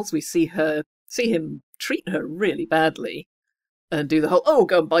signals. We see him treat her really badly and do the whole, oh,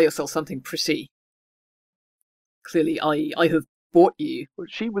 go and buy yourself something pretty. Clearly, I have bought you.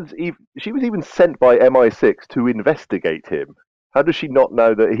 She was even sent by MI6 to investigate him. How does she not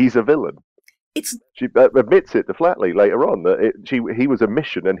know that he's a villain? She admits it to Flatley later on that he was a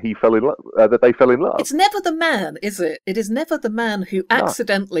mission and he fell in love. That they fell in love. It's never the man, is it? It is never the man who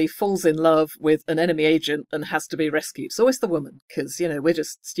accidentally falls in love with an enemy agent and has to be rescued. It's always the woman because we're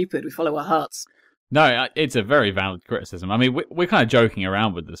just stupid. We follow our hearts. No, it's a very valid criticism. I mean, we're kind of joking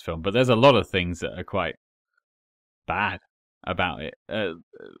around with this film, but there's a lot of things that are quite bad about it.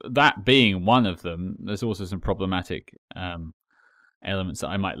 That being one of them, there's also some problematic elements that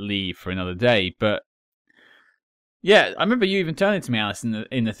I might leave for another day. But yeah, I remember you even turning to me, Alice,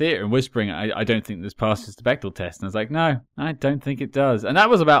 in the theatre and whispering, I don't think this passes the Bechdel test. And I was like, no, I don't think it does. And that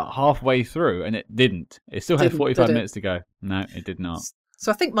was about halfway through, and it didn't. It still had 45 minutes to go. No, it did not.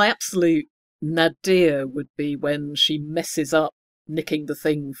 So I think my absolute nadir would be when she messes up nicking the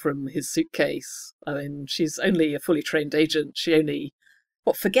thing from his suitcase. I mean, she's only a fully trained agent. She only,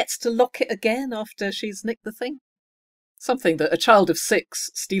 forgets to lock it again after she's nicked the thing? Something that a child of 6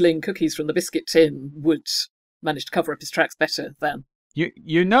 stealing cookies from the biscuit tin would manage to cover up his tracks better than.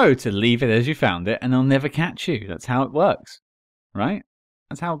 You know to leave it as you found it, and they'll never catch you. That's how it works, right?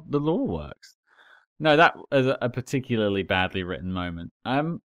 That's how the law works. No, that is a particularly badly written moment.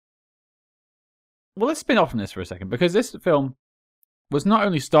 Well, let's spin off from this for a second, because this film was not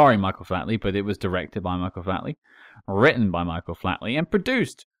only starring Michael Flatley, but it was directed by Michael Flatley, written by Michael Flatley, and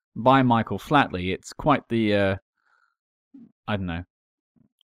produced by Michael Flatley. It's quite the, I don't know,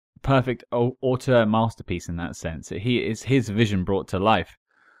 perfect auteur masterpiece in that sense. It's his vision brought to life.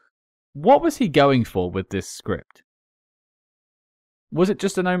 What was he going for with this script? Was it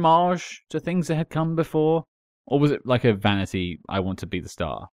just an homage to things that had come before? Or was it like a vanity, I want to be the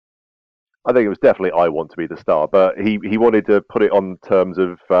star? I think it was definitely I want to be the star, but he wanted to put it on terms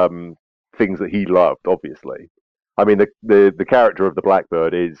of things that he loved, obviously. I mean, the character of the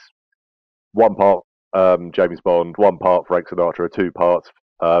Blackbird is one part James Bond, one part Frank Sinatra, 2 parts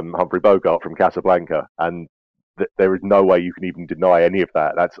Humphrey Bogart from Casablanca, and there is no way you can even deny any of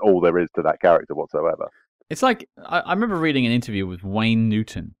that. That's all there is to that character whatsoever. It's like, I remember reading an interview with Wayne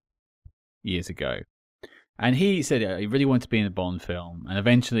Newton years ago, and he said he really wanted to be in a Bond film, and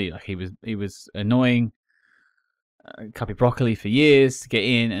eventually like he was annoying Cubby Broccoli for years to get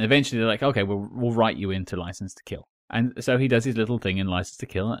in, and eventually they're like, okay, we'll write you into License to Kill. And so he does his little thing in License to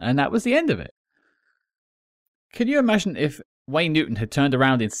Kill, and that was the end of it. Can you imagine if Wayne Newton had turned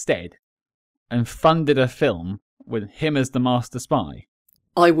around instead and funded a film with him as the master spy?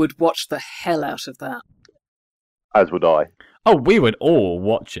 I would watch the hell out of that. As would I. Oh, we would all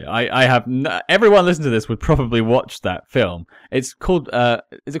watch it. I have everyone listening to this would probably watch that film. It's called.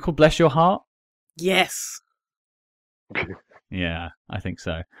 Is it called Bless Your Heart? Yes. Yeah, I think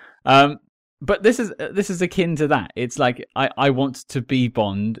so. But this is akin to that. It's like I want to be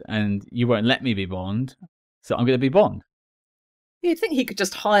Bond, and you won't let me be Bond, so I'm going to be Bond. You'd think he could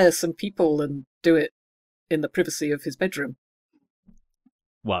just hire some people and do it in the privacy of his bedroom.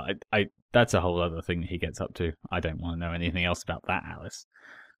 Well, I that's a whole other thing that he gets up to. I don't want to know anything else about that, Alice.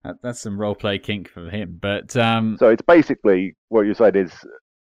 That's some roleplay kink for him. But so it's basically what you're saying is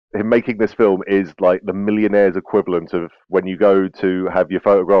him making this film is like the millionaire's equivalent of when you go to have your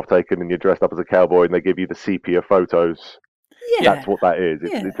photograph taken and you're dressed up as a cowboy and they give you the sepia photos. Yeah. That's what that is.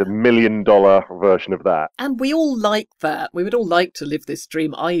 It's a $1 million version of that. And we all like that. We would all like to live this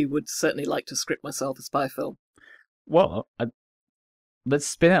dream. I would certainly like to script myself a spy film. Well, let's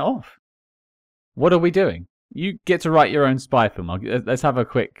spin it off. What are we doing? You get to write your own spy film. Let's have a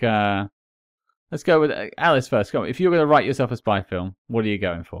quick... let's go with Alice first. Go on. If you're going to write yourself a spy film, what are you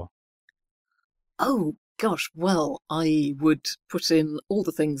going for? Oh, gosh. Well, I would put in all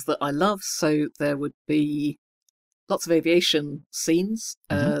the things that I love. So there would be lots of aviation scenes.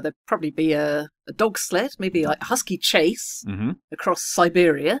 Mm-hmm. There'd probably be a dog sled, maybe like a husky chase Mm-hmm. across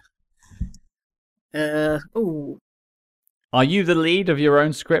Siberia. Ooh. Are you the lead of your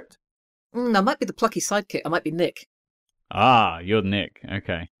own script? I might be the plucky sidekick. I might be Nick. Ah, you're Nick.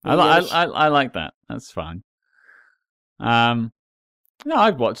 Okay. Yes. I like that. That's fine. No,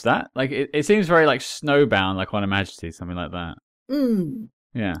 I'd watch that. Like it seems very like Snowbound, like on Her Majesty, something like that.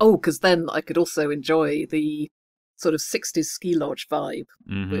 Yeah. Oh, because then I could also enjoy the sort of 60s ski lodge vibe,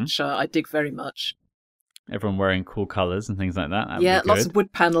 Mm-hmm. which I dig very much. Everyone wearing cool colours and things like that. That'd Yeah, be lots good. of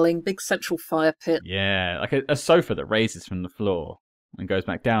wood panelling, big central fire pit. Yeah, like a sofa that raises from the floor and goes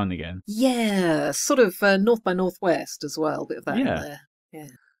back down again. Yeah, sort of North by Northwest as well, bit of that in there.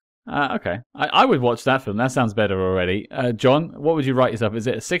 Yeah. Okay. I would watch that film. That sounds better already. John, what would you write yourself? Is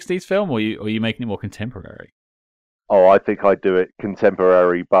it a 60s film or are you making it more contemporary? Oh, I think I'd do it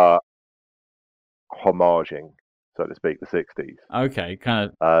contemporary, but homaging, so to speak, the 60s. Okay,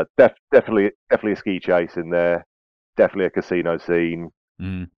 kind of. Definitely a ski chase in there. Definitely a casino scene.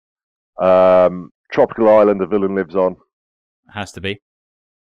 Mm, Tropical island the villain lives on. has to be.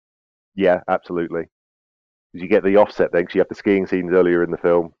 Yeah, absolutely. Because you get the offset then, because you have the skiing scenes earlier in the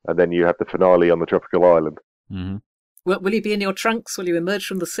film, and then you have the finale on the tropical island. Mm-hmm. Will you be in your trunks? Will you emerge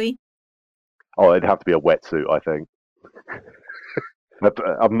from the sea? Oh, it'd have to be a wetsuit, I think.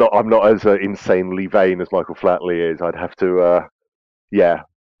 I'm not as insanely vain as Michael Flatley is. I'd have to, be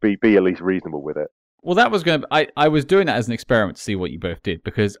at least reasonable with it. Well, that was going to... I was doing that as an experiment to see what you both did,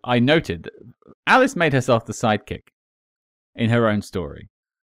 because I noted that Alice made herself the sidekick in her own story.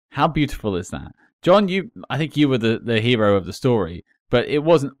 How beautiful is that? John, I think you were the hero of the story, but it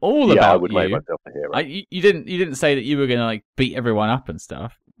wasn't all about you. Yeah, I would make myself a hero. You didn't say that you were going to like beat everyone up and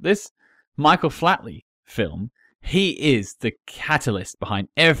stuff. This Michael Flatley film, he is the catalyst behind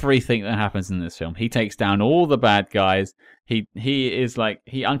everything that happens in this film. He takes down all the bad guys. He is like,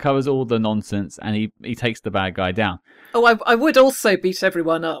 he uncovers all the nonsense, and he takes the bad guy down. Oh, I would also beat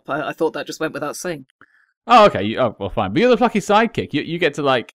everyone up. I thought that just went without saying. Oh, okay. Well, fine. But you're the plucky sidekick. You get to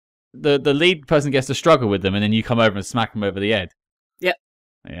like, the lead person gets to struggle with them, and then you come over and smack them over the head. Yep.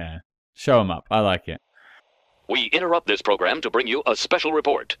 Yeah. Show them up. I like it. We interrupt this program to bring you a special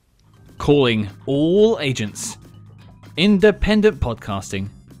report. Calling all agents. Independent podcasting,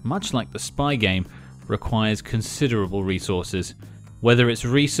 much like the spy game, requires considerable resources, whether it's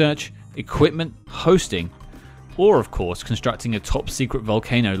research, equipment, hosting, or of course constructing a top secret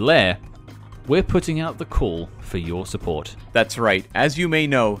volcano lair. We're putting out the call for your support. That's right. As you may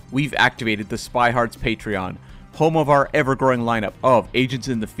know, we've activated the Spy Hearts Patreon, home of our ever-growing lineup of Agents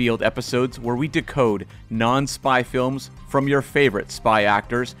in the Field episodes where we decode non-spy films from your favorite spy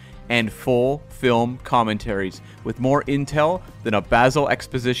actors and full film commentaries with more intel than a Basil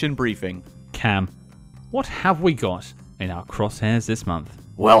exposition briefing. Cam, what have we got in our crosshairs this month?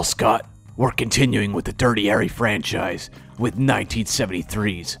 Well, Scott, we're continuing with the Dirty Harry franchise with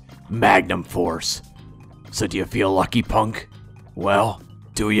 1973's Magnum Force. So do you feel lucky, punk? Well,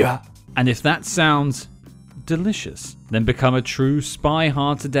 do ya? And if that sounds delicious, then become a true spy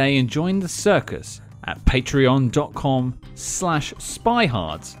hard today and join the circus at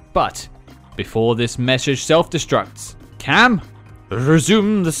patreon.com/spyhards. But before this message self-destructs, Cam,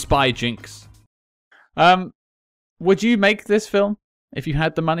 resume the spy jinx. Would you make this film if you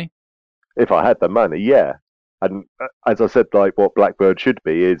had the money? If I had the money, yeah. And as I said, like what Blackbird should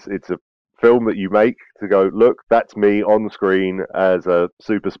be is it's a film that you make to go, look, that's me on screen as a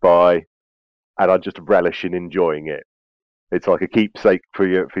super spy, and I just relish in enjoying it. It's like a keepsake for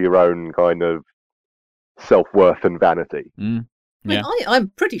your own kind of self-worth and vanity. Yeah.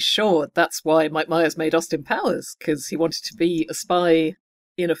 I'm pretty sure that's why Mike Myers made Austin Powers, because he wanted to be a spy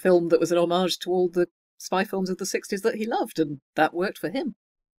in a film that was an homage to all the spy films of the 60s that he loved, and that worked for him.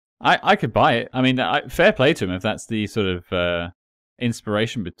 I could buy it. I mean, fair play to him if that's the sort of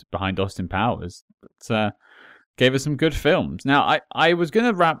inspiration behind Austin Powers. It gave us some good films. Now, I was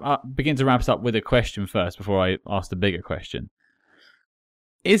going to begin to wrap us up with a question first before I ask the bigger question.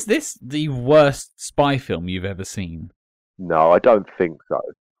 Is this the worst spy film you've ever seen? No, I don't think so.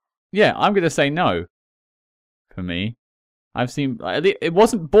 Yeah, I'm going to say no. For me, it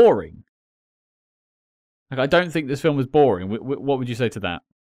wasn't boring. Like, I don't think this film was boring. What would you say to that?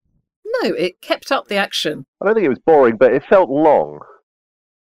 No, it kept up the action. I don't think it was boring, but it felt long.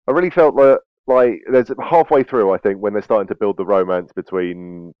 I really felt like there's halfway through, I think, when they're starting to build the romance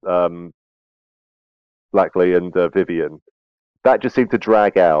between Blackley and Vivian. That just seemed to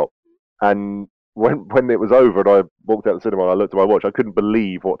drag out. And when it was over and I walked out of the cinema and I looked at my watch, I couldn't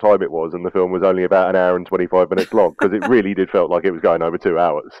believe what time it was, and the film was only about an hour and 25 minutes long, because it really did felt like it was going over 2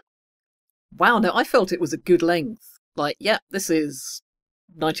 hours. Wow, no, I felt it was a good length. Like, yeah, this is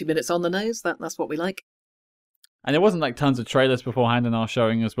 90 minutes on the nose. That's what we like. And there wasn't like tons of trailers beforehand in our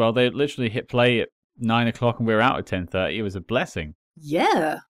showing as well. They literally hit play at 9 o'clock and we were out at 10:30. It was a blessing.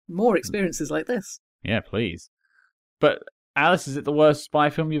 Yeah, more experiences like this. Yeah, please. But Alice, is it the worst spy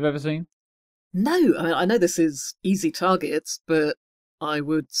film you've ever seen? No, I mean, I know this is easy targets, but I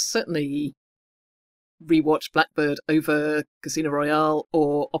would certainly rewatch Blackbird over Casino Royale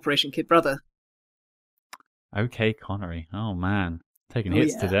or Operation Kid Brother. Okay, Connery. Oh man, taking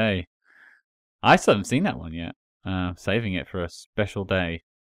hits today. I still haven't seen that one yet. Saving it for a special day.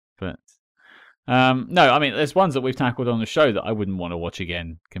 But no, I mean, there's ones that we've tackled on the show that I wouldn't want to watch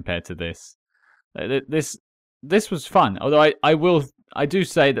again compared to this. This was fun. Although I do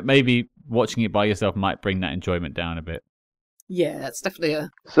say that maybe watching it by yourself might bring that enjoyment down a bit. Yeah, it's definitely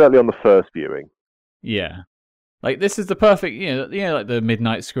certainly on the first viewing. Yeah. Like, this is the perfect, like the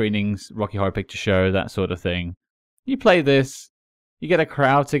midnight screenings, Rocky Horror Picture Show, that sort of thing. You play this, you get a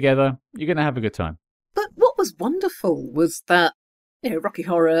crowd together, you're going to have a good time. But what was wonderful was that, Rocky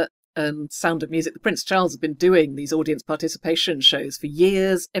Horror and Sound of Music, the Prince Charles have been doing these audience participation shows for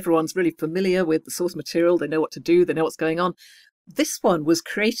years. Everyone's really familiar with the source material. They know what to do. They know what's going on. This one was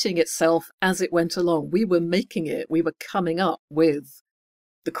creating itself as it went along. We were making it. We were coming up with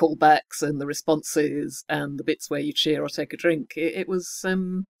the callbacks and the responses and the bits where you cheer or take a drink. It was,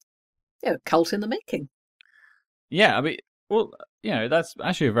 a cult in the making. Yeah, I mean, Well, that's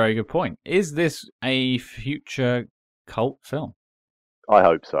actually a very good point. Is this a future cult film? I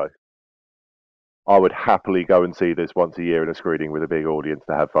hope so. I would happily go and see this once a year in a screening with a big audience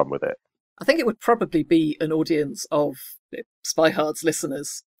to have fun with it. I think it would probably be an audience of Spy Hard's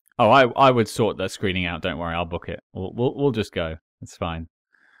listeners. Oh, I would sort that screening out. Don't worry, I'll book it. We'll just go. It's fine.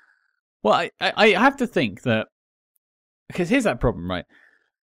 Well, I have to think that, because here's that problem, right?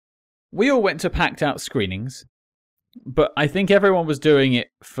 We all went to packed out screenings, but I think everyone was doing it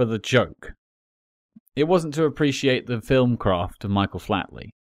for the joke. It wasn't to appreciate the film craft of Michael Flatley.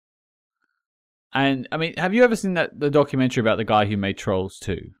 And, I mean, have you ever seen the documentary about the guy who made Trolls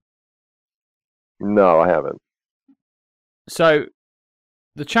 2? No, I haven't. So,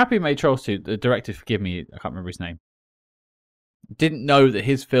 the chap who made Trolls 2, the director, forgive me, I can't remember his name, didn't know that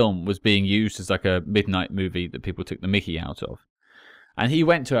his film was being used as like a midnight movie that people took the mickey out of. And he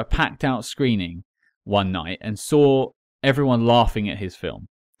went to a packed out screening one night and saw everyone laughing at his film.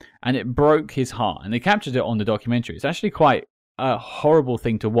 And it broke his heart. And they captured it on the documentary. It's actually quite a horrible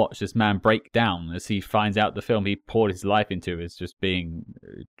thing to watch this man break down as he finds out the film he poured his life into is just being,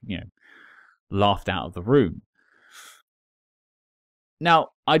 laughed out of the room. Now,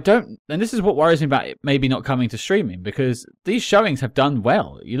 and this is what worries me about it maybe not coming to streaming, because these showings have done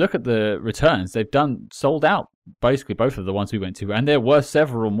well. You look at the returns, they've sold out, basically both of the ones we went to, and there were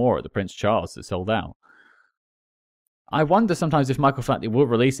several more at the Prince Charles that sold out. I wonder sometimes if Michael Flatley will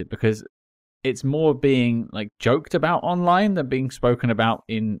release it, because it's more being like joked about online than being spoken about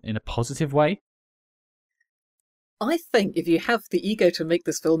in a positive way. I think if you have the ego to make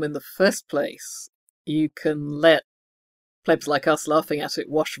this film in the first place, you can let plebs like us laughing at it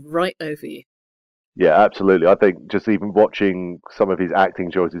wash right over you. Yeah, absolutely. I think just even watching some of his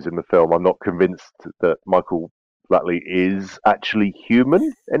acting choices in the film, I'm not convinced that Michael Flatley is actually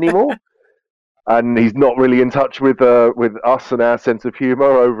human anymore. And he's not really in touch with us and our sense of humour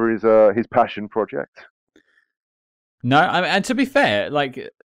over his passion project. No, and to be fair,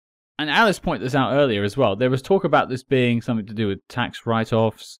 and Alice pointed this out earlier as well, there was talk about this being something to do with tax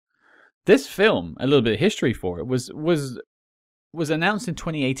write-offs. This film, a little bit of history for it, was announced in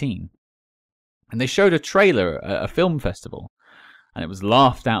 2018. And they showed a trailer at a film festival, and it was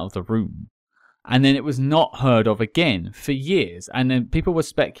laughed out of the room. And then it was not heard of again for years. And then people were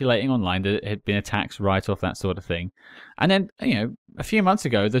speculating online that it had been a tax write-off, that sort of thing. And then, a few months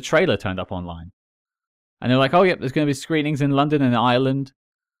ago, the trailer turned up online. And they're like, oh, yep, there's going to be screenings in London and Ireland.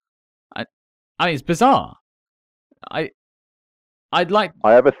 I mean, it's bizarre. I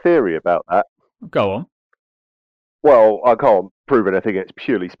have a theory about that. Go on. Well, I can't prove anything. It's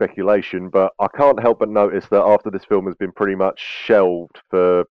purely speculation. But I can't help but notice that after this film has been pretty much shelved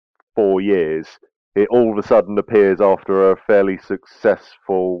for 4 years, it all of a sudden appears after a fairly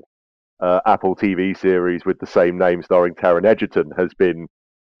successful Apple TV series with the same name starring Taron Egerton has been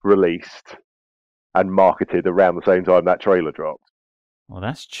released and marketed around the same time that trailer dropped. Well,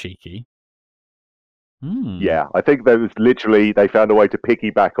 that's cheeky. Yeah, I think they found a way to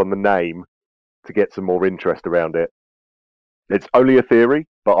piggyback on the name to get some more interest around it. It's only a theory,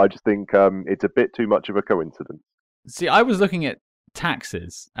 but I just think it's a bit too much of a coincidence. See, I was looking at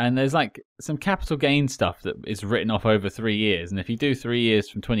taxes, and there's some capital gain stuff that is written off over 3 years, and if you do 3 years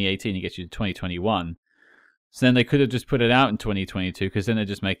from 2018, it gets you to 2021. So then they could have just put it out in 2022, because then they're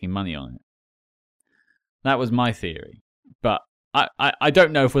just making money on it. That was my theory, but I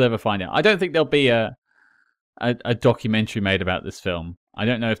don't know if we'll ever find out. I don't think there'll be a documentary made about this film. I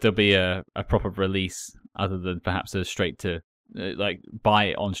don't know if there'll be a proper release other than perhaps a straight to buy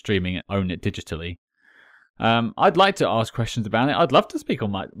it on streaming and own it digitally. I'd like to ask questions about it. I'd love to speak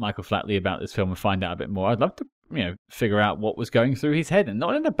on Michael Flatley about this film and find out a bit more. I'd love to, figure out what was going through his head, and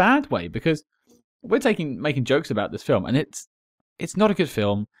not in a bad way, because we're making jokes about this film, and it's not a good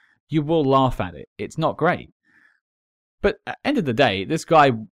film. You will laugh at it. It's not great. But at the end of the day, this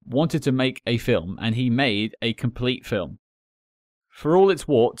guy wanted to make a film, and he made a complete film. For all its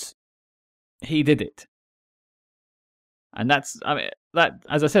warts, he did it. And as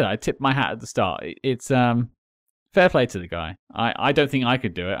I said, I tipped my hat at the start. It's fair play to the guy. I don't think I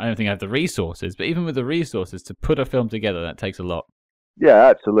could do it. I don't think I have the resources. But even with the resources to put a film together, that takes a lot. Yeah,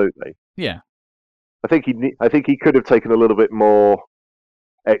 absolutely. Yeah. I think he could have taken a little bit more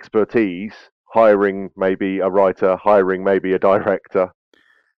expertise, hiring maybe a writer, hiring maybe a director.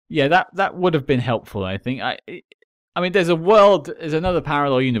 Yeah, that would have been helpful, I think. I mean, there's another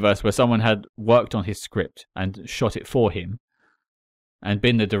parallel universe where someone had worked on his script and shot it for him and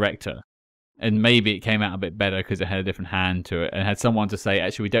been the director. And maybe it came out a bit better because it had a different hand to it and had someone to say,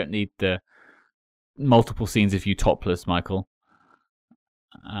 actually, we don't need the multiple scenes of you topless, Michael.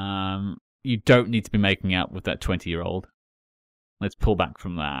 You don't need to be making out with that 20-year-old. Let's pull back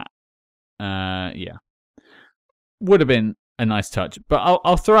from that. Yeah. Would have been a nice touch. But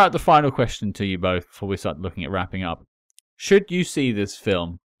I'll throw out the final question to you both before we start looking at wrapping up. Should you see this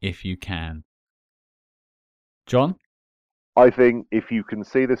film if you can? John? I think if you can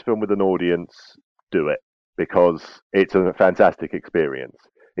see this film with an audience, do it, because it's a fantastic experience.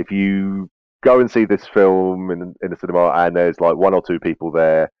 If you go and see this film in a cinema and there's like one or two people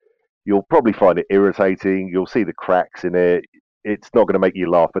there, you'll probably find it irritating. You'll see the cracks in it. It's not going to make you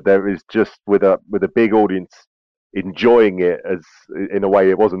laugh, but there is just with a big audience enjoying it as in a way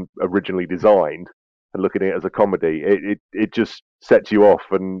it wasn't originally designed, and looking at it as a comedy, it just sets you off,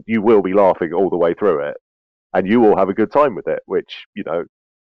 and you will be laughing all the way through it, and you will have a good time with it, which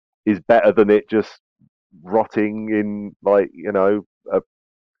is better than it just rotting in a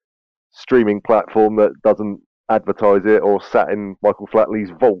streaming platform that doesn't advertise it, or sat in Michael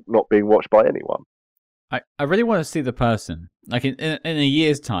Flatley's vault not being watched by anyone. I really want to see the person, like in a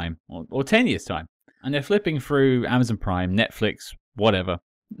year's time, or 10 years' time, and they're flipping through Amazon Prime, Netflix, whatever,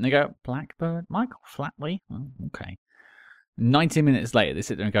 and they go, Blackbird, Michael Flatley? Oh, okay. 90 minutes later, they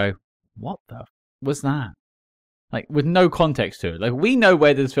sit there and go, what the was that? Like, with no context to it. Like, we know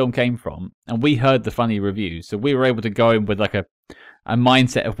where this film came from, and we heard the funny reviews, so we were able to go in with like a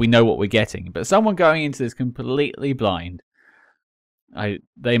mindset of we know what we're getting. But someone going into this completely blind, they'll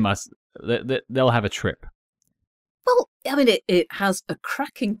have a trip. Well, I mean, it has a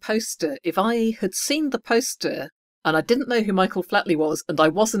cracking poster. If I had seen the poster and I didn't know who Michael Flatley was and I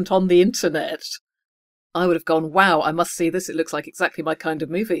wasn't on the internet, I would have gone, wow, I must see this. It looks like exactly my kind of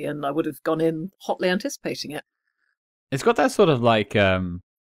movie, and I would have gone in hotly anticipating it. It's got that sort of like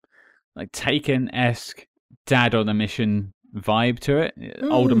Taken-esque dad on a mission vibe to it.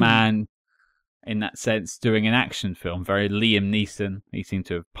 Older man, in that sense, doing an action film. Very Liam Neeson. He seemed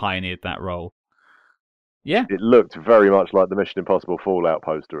to have pioneered that role. Yeah. It looked very much like the Mission Impossible Fallout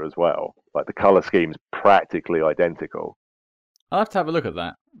poster as well. Like, the colour scheme's practically identical. I'll have to have a look at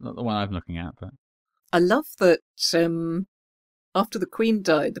that. Not the one I'm looking at, but... I love that after the Queen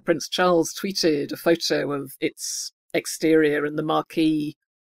died, the Prince Charles tweeted a photo of its exterior, and the Marquis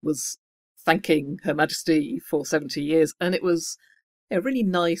was thanking Her Majesty for 70 years. And it was a really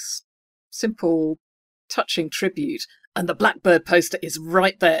nice, simple, touching tribute. And the Blackbird poster is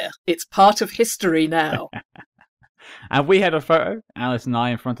right there. It's part of history now. And we had a photo, Alice and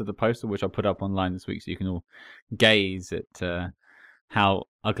I, in front of the poster, which I put up online this week so you can all gaze at how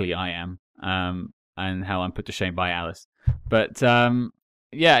ugly I am and how I'm put to shame by Alice. But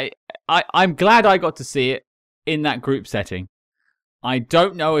yeah, I'm glad I got to see it in that group setting. I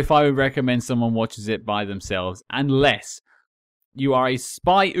don't know if I would recommend someone watches it by themselves unless you are a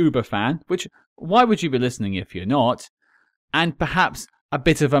Spy Uber fan, which why would you be listening if you're not? And perhaps a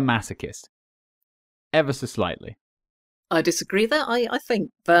bit of a masochist. Ever so slightly. I disagree there. I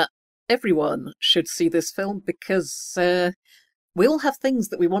think that everyone should see this film because we all have things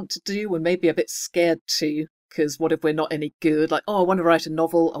that we want to do and maybe a bit scared to, because what if we're not any good? Like, I want to write a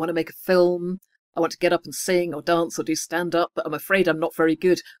novel, I want to make a film, I want to get up and sing or dance or do stand-up, but I'm afraid I'm not very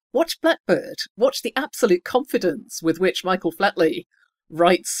good. Watch Blackbird. Watch the absolute confidence with which Michael Flatley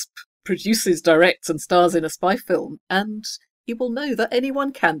writes, produces, directs and stars in a spy film, and you will know that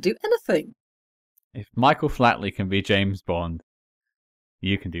anyone can do anything. If Michael Flatley can be James Bond,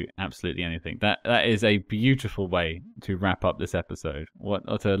 you can do absolutely anything. That is a beautiful way to wrap up this episode.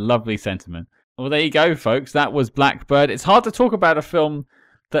 What a lovely sentiment. Well, there you go, folks. That was Blackbird. It's hard to talk about a film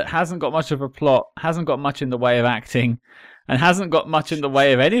that hasn't got much of a plot, hasn't got much in the way of acting, and hasn't got much in the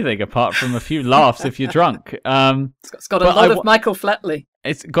way of anything apart from a few laughs if you're drunk. It's got a lot of Michael Flatley.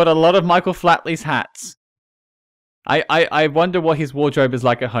 It's got a lot of Michael Flatley's hats. I wonder what his wardrobe is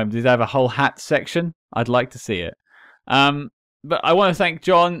like at home. Does he have a whole hat section? I'd like to see it. But I want to thank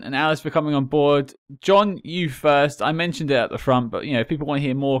John and Alice for coming on board. John, you first. I mentioned it at the front, but if people want to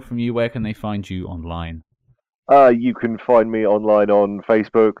hear more from you, where can they find you online? You can find me online on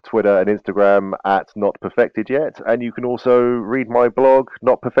Facebook, Twitter, and Instagram at Not Perfected Yet, and you can also read my blog,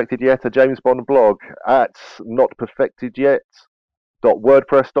 Not Perfected Yet, a James Bond blog, at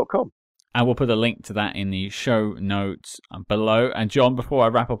notperfectedyet.wordpress.com. And we'll put a link to that in the show notes below. And John, before I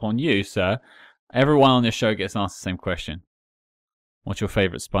wrap up on you, sir, everyone on this show gets asked the same question. What's your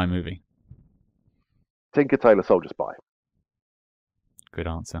favourite spy movie? Tinker Tailor Soldier Spy. Good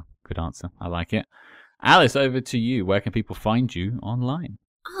answer. Good answer. I like it. Alice, over to you. Where can people find you online?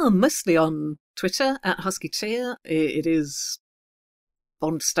 Mostly on Twitter, at HuskyTear. It is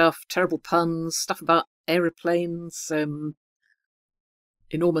Bond stuff, terrible puns, stuff about aeroplanes,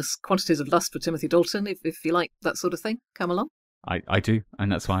 enormous quantities of lust for Timothy Dalton. If you like that sort of thing, come along. I do,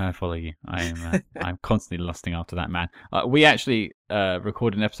 and that's why I follow you. I'm constantly lusting after that man. We actually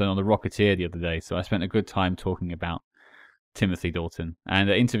recorded an episode on The Rocketeer the other day, so I spent a good time talking about Timothy Dalton,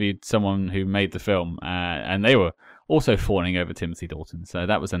 and I interviewed someone who made the film, and they were also fawning over Timothy Dalton, so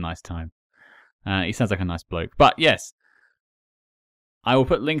that was a nice time. He sounds like a nice bloke. But yes, I will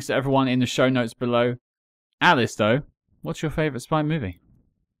put links to everyone in the show notes below. Alice, though, what's your favourite spy movie?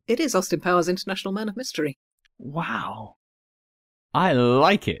 It is Austin Powers' International Man of Mystery. Wow. I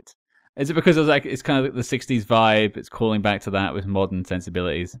like it. Is it because it's kind of the 60s vibe, it's calling back to that with modern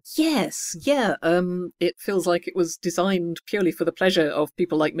sensibilities? Yes, yeah. It feels like it was designed purely for the pleasure of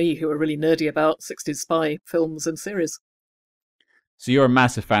people like me who are really nerdy about 60s spy films and series. So you're a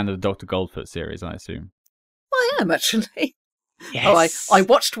massive fan of the Dr. Goldfoot series, I assume? I am, actually. Yes. Oh, I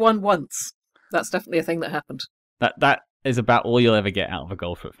watched one once. That's definitely a thing that happened. That is about all you'll ever get out of a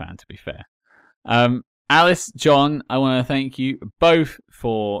Goldfoot fan, to be fair. Alice, John, I want to thank you both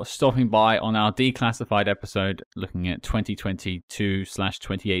for stopping by on our declassified episode looking at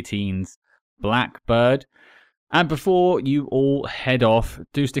 2022/2018's Blackbird. And before you all head off,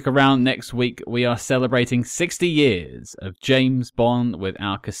 do stick around next week. We are celebrating 60 years of James Bond with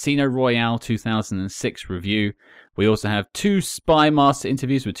our Casino Royale 2006 review. We also have 2 Spy Master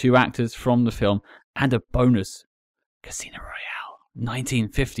interviews with 2 actors from the film and a bonus Casino Royale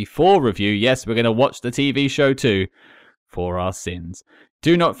 1954 review. Yes, we're going to watch the TV show too, for our sins.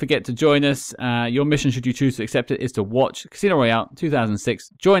 Do not forget to join us. Your mission, should you choose to accept it, is to watch Casino Royale 2006.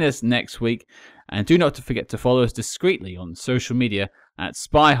 Join us next week. And do not forget to follow us discreetly on social media at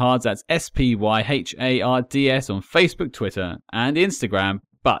SpyHards. That's SPYHARDS on Facebook, Twitter, and Instagram.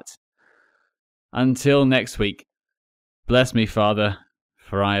 But until next week, bless me, Father,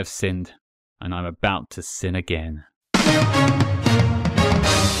 for I have sinned, and I'm about to sin again.